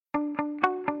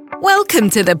Welcome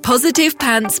to the Positive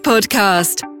Pants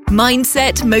Podcast.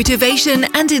 Mindset, motivation,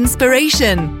 and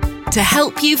inspiration to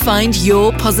help you find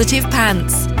your positive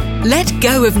pants. Let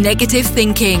go of negative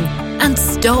thinking and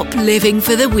stop living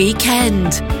for the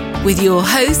weekend. With your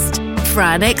host,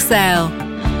 Fran Excel.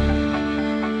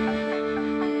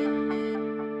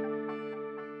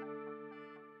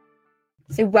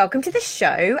 So welcome to the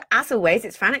show. As always,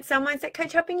 it's Fran Excel Mindset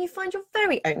Coach, helping you find your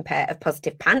very own pair of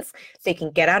positive pants so you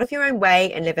can get out of your own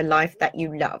way and live a life that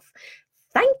you love.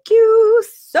 Thank you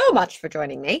so much for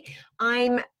joining me.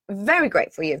 I'm very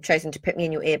grateful you've chosen to put me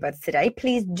in your earbuds today.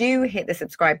 Please do hit the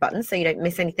subscribe button so you don't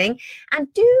miss anything,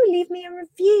 and do leave me a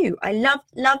review. I love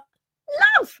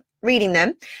reading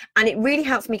them, and it really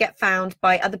helps me get found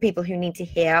by other people who need to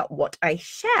hear what I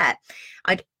share.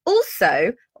 I'd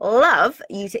also love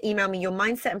you to email me your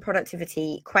mindset and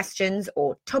productivity questions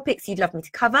or topics you'd love me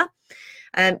to cover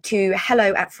to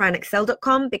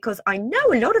hello@franexcel.com, because I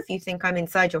know a lot of you think I'm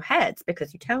inside your heads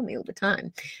because you tell me all the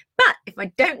time. But if I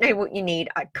don't know what you need,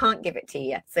 I can't give it to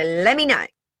you. So let me know.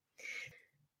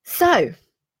 So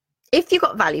if you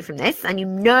got value from this and you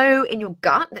know in your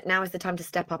gut that now is the time to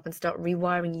step up and start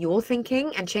rewiring your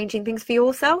thinking and changing things for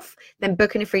yourself, then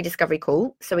book in a free discovery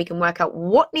call so we can work out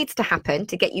what needs to happen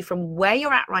to get you from where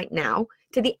you're at right now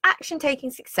to the action-taking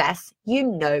success you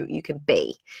know you can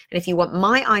be. And if you want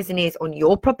my eyes and ears on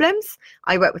your problems,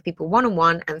 I work with people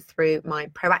one-on-one and through my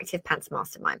Proactive Pants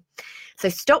Mastermind. So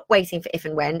stop waiting for if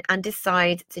and when and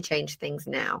decide to change things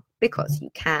now, because you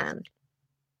can.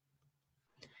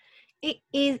 It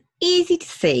is easy to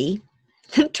see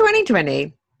that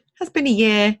 2020 has been a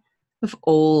year of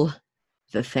all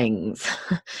the things.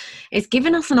 It's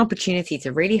given us an opportunity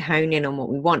to really hone in on what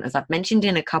we want, as I've mentioned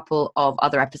in a couple of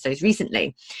other episodes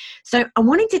recently. So I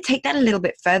wanted to take that a little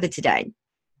bit further today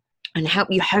and help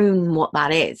you hone what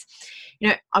that is.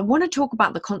 I want to talk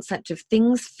about the concept of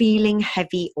things feeling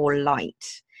heavy or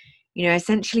light.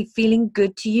 Essentially feeling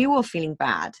good to you or feeling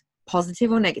bad,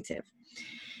 positive or negative.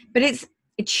 But it's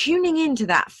tuning into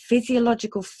that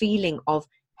physiological feeling of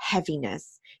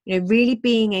heaviness, really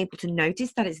being able to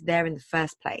notice that it's there in the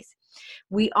first place.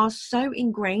 We are so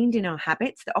ingrained in our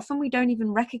habits that often we don't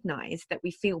even recognize that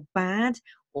we feel bad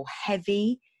or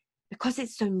heavy because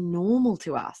it's so normal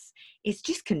to us. It's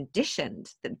just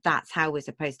conditioned that that's how we're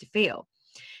supposed to feel.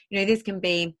 This can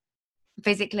be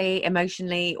physically,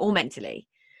 emotionally, or mentally.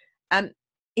 In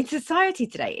society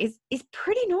today, it's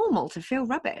pretty normal to feel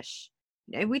rubbish.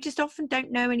 We just often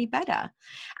don't know any better.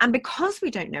 And because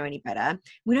we don't know any better,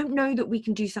 we don't know that we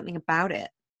can do something about it.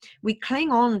 We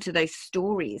cling on to those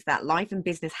stories that life and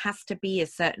business has to be a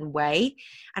certain way,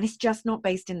 and it's just not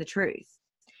based in the truth.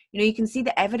 You can see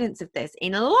the evidence of this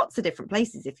in lots of different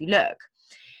places if you look.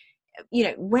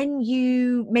 When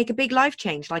you make a big life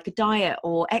change, like a diet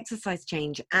or exercise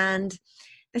change, and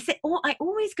they say, I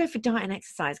always go for diet and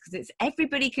exercise because it's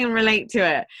everybody can relate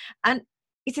to it. And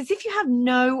it's as if you have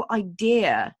no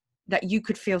idea that you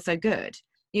could feel so good.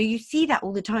 You see that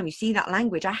all the time. You see that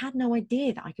language. I had no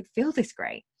idea that I could feel this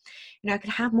great. I could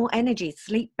have more energy,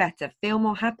 sleep better, feel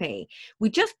more happy.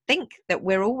 We just think that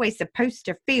we're always supposed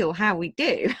to feel how we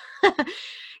do,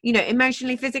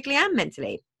 emotionally, physically, and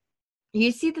mentally.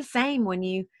 You see the same when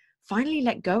you finally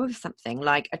let go of something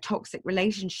like a toxic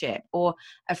relationship or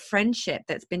a friendship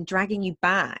that's been dragging you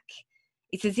back.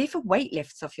 It's as if a weight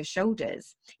lifts off your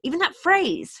shoulders. Even that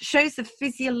phrase shows the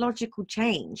physiological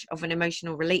change of an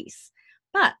emotional release.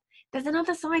 But there's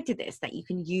another side to this that you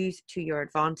can use to your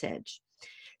advantage.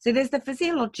 So there's the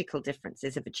physiological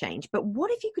differences of a change, but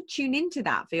what if you could tune into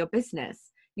that for your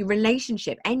business, your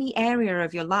relationship, any area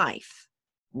of your life?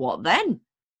 What then?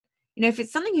 If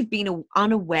it's something you've been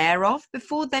unaware of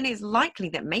before, then it's likely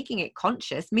that making it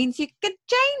conscious means you could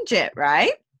change it,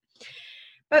 right?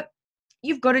 But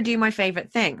you've got to do my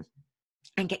favorite thing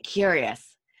and get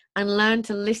curious and learn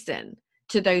to listen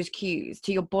to those cues,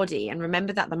 to your body, and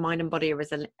remember that the mind and body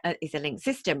is a linked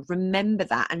system. Remember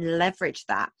that and leverage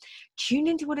that. Tune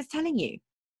into what it's telling you,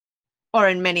 or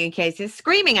in many cases,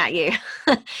 screaming at you.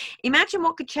 Imagine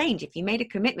what could change if you made a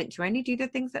commitment to only do the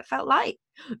things that felt light.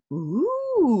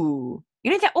 Ooh,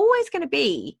 there are always going to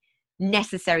be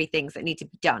necessary things that need to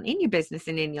be done in your business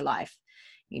and in your life,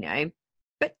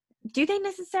 but do they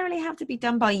necessarily have to be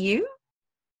done by you?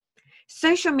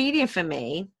 Social media for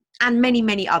me, and many,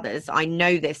 many others, I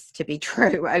know this to be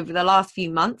true, over the last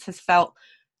few months has felt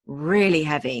really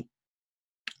heavy.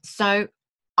 So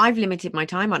I've limited my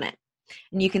time on it.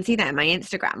 And you can see that in my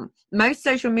Instagram. Most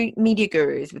social media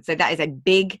gurus would say that is a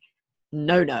big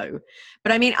no.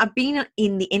 But I mean, I've been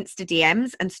in the Insta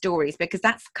DMs and stories because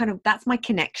that's my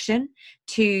connection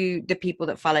to the people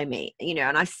that follow me, you know,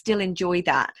 and I still enjoy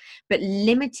that, but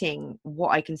limiting what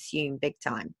I consume big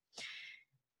time.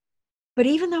 But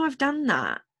even though I've done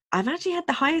that, I've actually had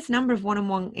the highest number of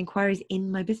one-on-one inquiries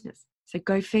in my business. So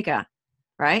go figure,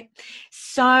 right?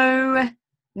 So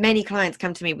many clients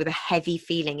come to me with a heavy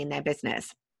feeling in their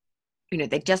business. You know,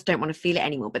 they just don't want to feel it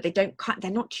anymore, but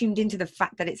they're not tuned into the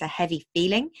fact that it's a heavy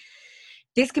feeling.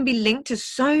 This can be linked to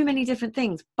so many different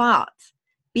things, but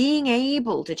being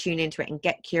able to tune into it and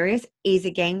get curious is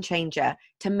a game changer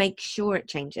to make sure it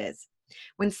changes.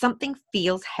 When something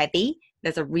feels heavy,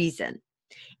 there's a reason.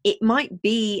 It might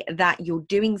be that you're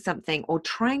doing something or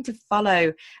trying to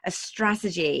follow a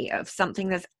strategy of something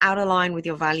that's out of line with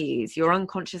your values, your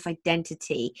unconscious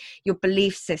identity, your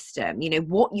belief system, you know,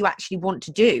 what you actually want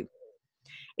to do.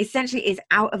 Essentially is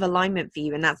out of alignment for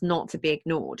you, and that's not to be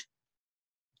ignored.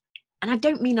 And I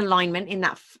don't mean alignment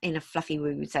in a fluffy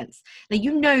woo sense. Now,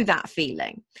 you know that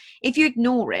feeling. If you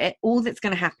ignore it, all that's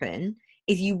going to happen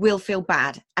is you will feel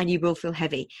bad and you will feel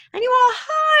heavy, and you are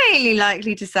highly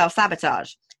likely to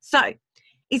self-sabotage. So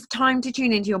it's time to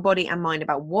tune into your body and mind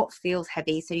about what feels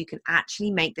heavy so you can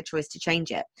actually make the choice to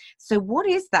change it. So what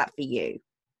is that for you?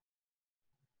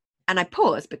 And I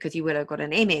pause because you will have got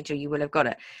an image, or you will have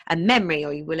got a memory,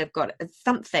 or you will have got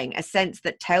something, a sense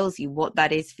that tells you what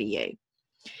that is for you.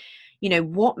 You know,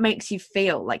 what makes you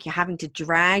feel like you're having to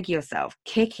drag yourself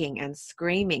kicking and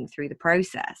screaming through the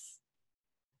process?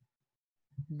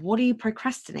 What are you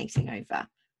procrastinating over?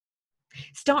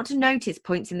 Start to notice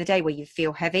points in the day where you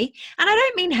feel heavy. And I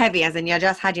don't mean heavy as in you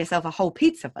just had yourself a whole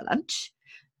pizza for lunch.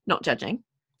 Not judging.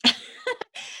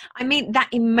 I mean that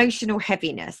emotional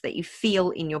heaviness that you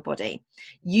feel in your body,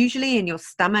 usually in your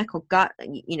stomach or gut,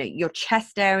 you know, your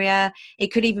chest area. It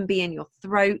could even be in your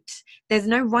throat. There's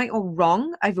no right or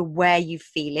wrong over where you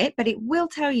feel it, but it will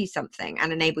tell you something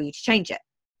and enable you to change it.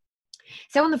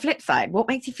 So on the flip side, what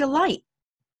makes you feel light,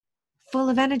 full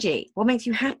of energy? What makes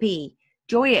you happy,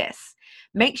 joyous?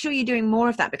 Make sure you're doing more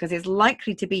of that, because it's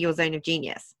likely to be your zone of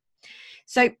genius.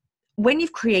 So when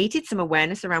you've created some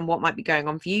awareness around what might be going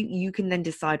on for you, you can then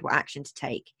decide what action to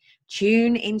take.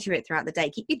 Tune into it throughout the day.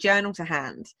 Keep your journal to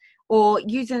hand, or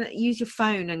use your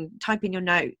phone and type in your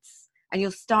notes, and you'll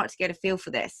start to get a feel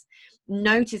for this.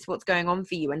 Notice what's going on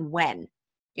for you and when.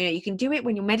 You know, you can do it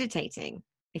when you're meditating,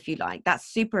 if you like. That's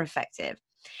super effective.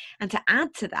 And to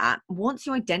add to that, once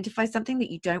you identify something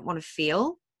that you don't want to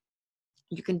feel,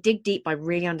 you can dig deep by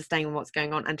really understanding what's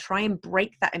going on and try and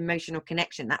break that emotional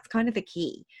connection. That's kind of the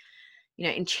key. You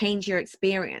know, and change your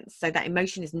experience so that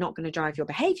emotion is not going to drive your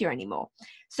behavior anymore.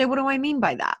 So what do I mean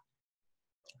by that?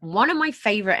 One of my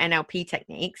favorite NLP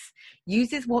techniques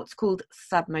uses what's called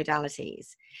submodalities.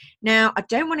 Now, I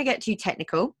don't want to get too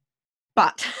technical,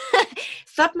 but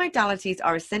submodalities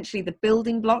are essentially the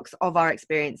building blocks of our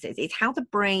experiences. It's how the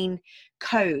brain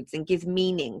codes and gives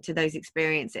meaning to those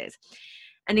experiences.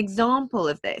 An example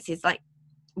of this is like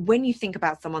when you think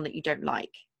about someone that you don't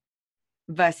like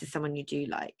versus someone you do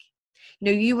like. You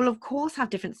know, you will of course have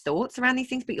different thoughts around these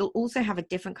things, but you'll also have a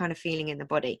different kind of feeling in the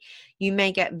body. You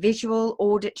may get visual,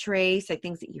 auditory, so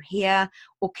things that you hear,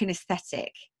 or kinesthetic,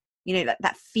 you know,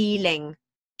 that feeling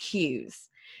cues.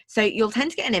 So you'll tend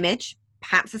to get an image,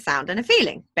 perhaps a sound, and a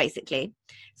feeling, basically.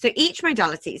 So each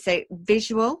modality, so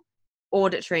visual,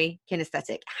 auditory,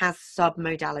 kinesthetic, has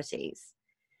submodalities.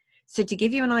 So to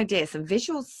give you an idea, some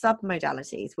visual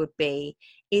submodalities would be,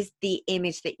 is the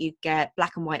image that you get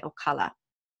black and white or color?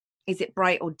 Is it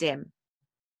bright or dim?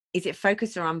 Is it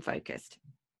focused or unfocused?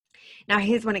 Now,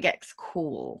 here's when it gets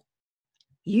cool.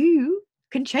 You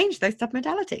can change those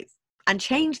submodalities and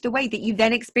change the way that you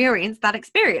then experience that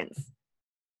experience.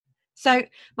 So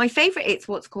my favorite, it's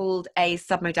what's called a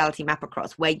submodality map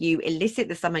across, where you elicit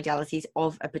the submodalities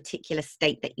of a particular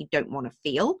state that you don't want to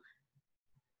feel.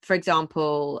 For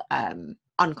example,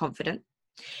 unconfident,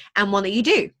 and one that you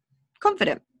do,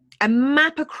 confident, and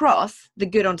map across the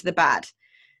good onto the bad.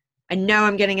 I know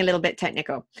I'm getting a little bit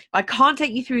technical. I can't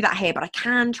take you through that here, but I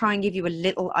can try and give you a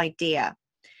little idea.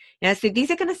 Now, so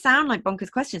these are going to sound like bonkers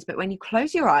questions, but when you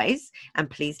close your eyes, and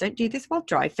please don't do this while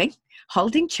driving,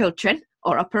 holding children,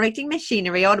 or operating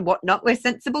machinery or whatnot, we're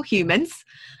sensible humans,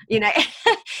 you know,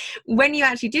 when you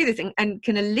actually do this and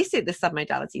can elicit the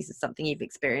submodalities of something you've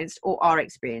experienced or are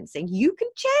experiencing, you can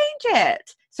change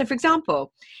it. So for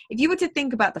example, if you were to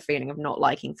think about the feeling of not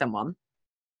liking someone,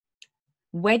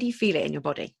 where do you feel it in your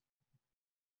body?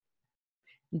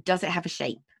 Does it have a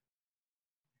shape?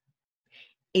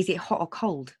 Is it hot or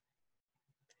cold?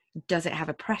 Does it have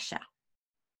a pressure,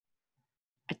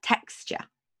 a texture,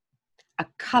 a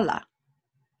color?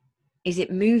 Is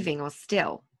it moving or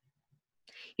still?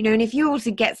 You know, and if you were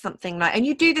to get something like, and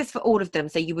you do this for all of them,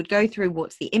 so you would go through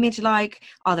what's the image like,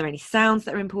 are there any sounds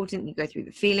that are important, you go through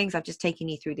the feelings. I've just taken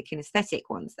you through the kinesthetic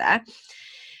ones there.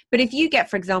 But if you get,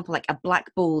 for example, like a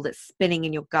black ball that's spinning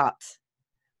in your gut,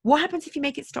 what happens if you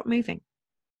make it stop moving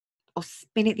or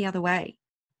spin it the other way?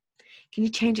 Can you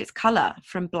change its color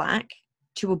from black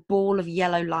to a ball of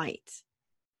yellow light?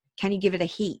 Can you give it a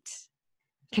heat?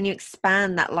 Can you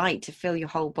expand that light to fill your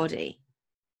whole body?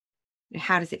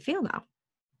 How does it feel now?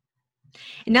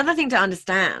 Another thing to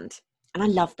understand, and I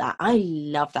love that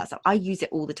stuff. I use it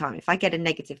all the time. If I get a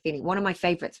negative feeling, one of my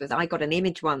favorites was I got an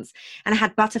image once and I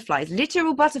had butterflies,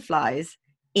 literal butterflies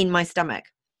in my stomach.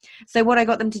 So what I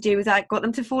got them to do is I got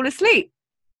them to fall asleep,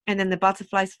 and then the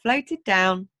butterflies floated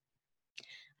down,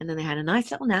 and then they had a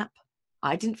nice little nap.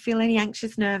 I didn't feel any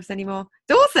anxious nerves anymore.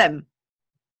 It's awesome.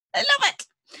 I love it.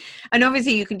 And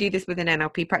obviously you can do this with an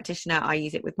NLP practitioner. I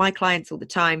use it with my clients all the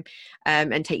time,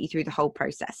 and take you through the whole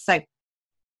process. So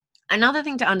another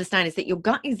thing to understand is that your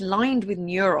gut is lined with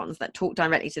neurons that talk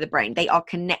directly to the brain. They are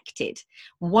connected.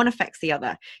 One affects the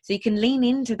other. So you can lean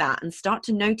into that and start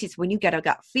to notice when you get a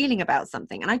gut feeling about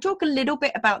something. And I talk a little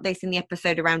bit about this in the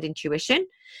episode around intuition.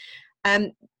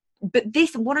 But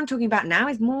this, what I'm talking about now,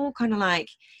 is more kind of like,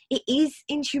 it is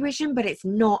intuition, but it's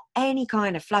not any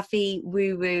kind of fluffy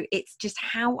woo-woo. It's just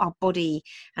how our body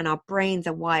and our brains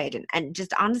are wired, and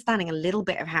just understanding a little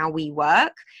bit of how we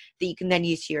work that you can then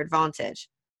use to your advantage.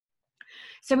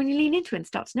 So when you lean into it and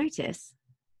start to notice,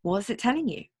 what is it telling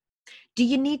you? Do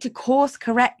you need to course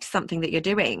correct something that you're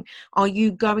doing? Are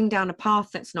you going down a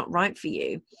path that's not right for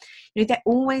you? You know, they're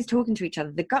always talking to each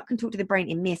other. The gut can talk to the brain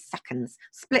in mere seconds,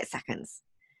 split seconds.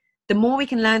 The more we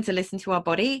can learn to listen to our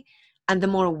body and the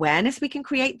more awareness we can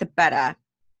create, the better,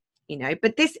 you know.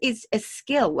 But this is a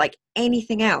skill like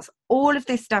anything else. All of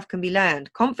this stuff can be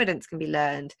learned. Confidence can be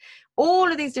learned. All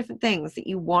of these different things that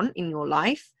you want in your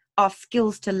life are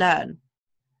skills to learn.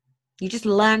 You just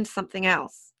learned something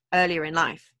else earlier in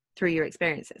life through your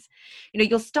experiences. You know,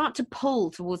 you'll start to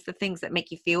pull towards the things that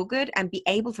make you feel good and be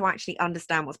able to actually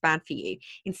understand what's bad for you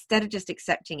instead of just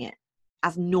accepting it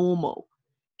as normal.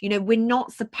 You know, we're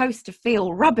not supposed to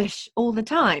feel rubbish all the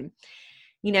time,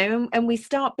 you know, and we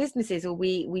start businesses, or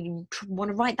we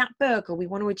want to write that book, or we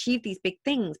want to achieve these big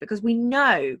things because we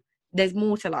know there's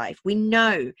more to life. We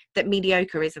know that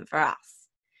mediocre isn't for us,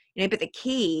 you know, but the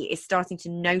key is starting to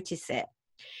notice it.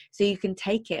 So you can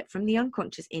take it from the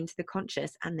unconscious into the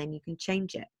conscious, and then you can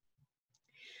change it.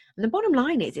 And the bottom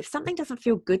line is, if something doesn't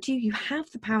feel good to you, you have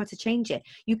the power to change it.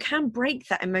 You can break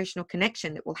that emotional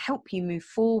connection that will help you move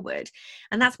forward.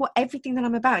 And that's what everything that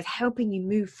I'm about is, helping you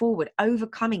move forward,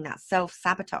 overcoming that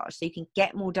self-sabotage so you can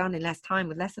get more done in less time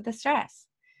with less of the stress.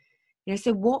 You know,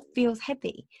 so what feels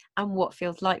heavy and what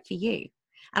feels light for you?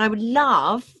 And I would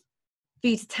love for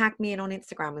you to tag me in on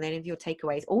Instagram with any of your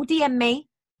takeaways, or DM me,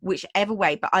 whichever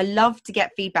way. But I love to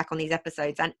get feedback on these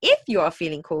episodes, and if you are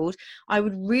feeling called, I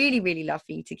would really love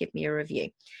for you to give me a review.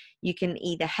 You can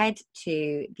either head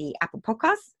to the Apple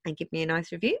Podcasts and give me a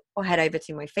nice review, or head over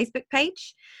to my Facebook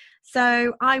page.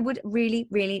 So I would really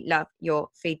love your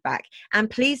feedback, and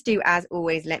please do, as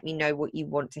always, let me know what you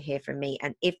want to hear from me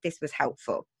and if this was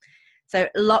helpful. So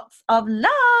lots of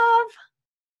love,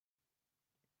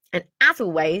 and as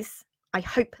always, I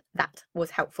hope that was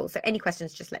helpful. So any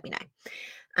questions, just let me know.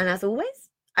 And as always,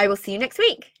 I will see you next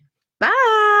week.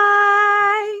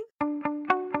 Bye.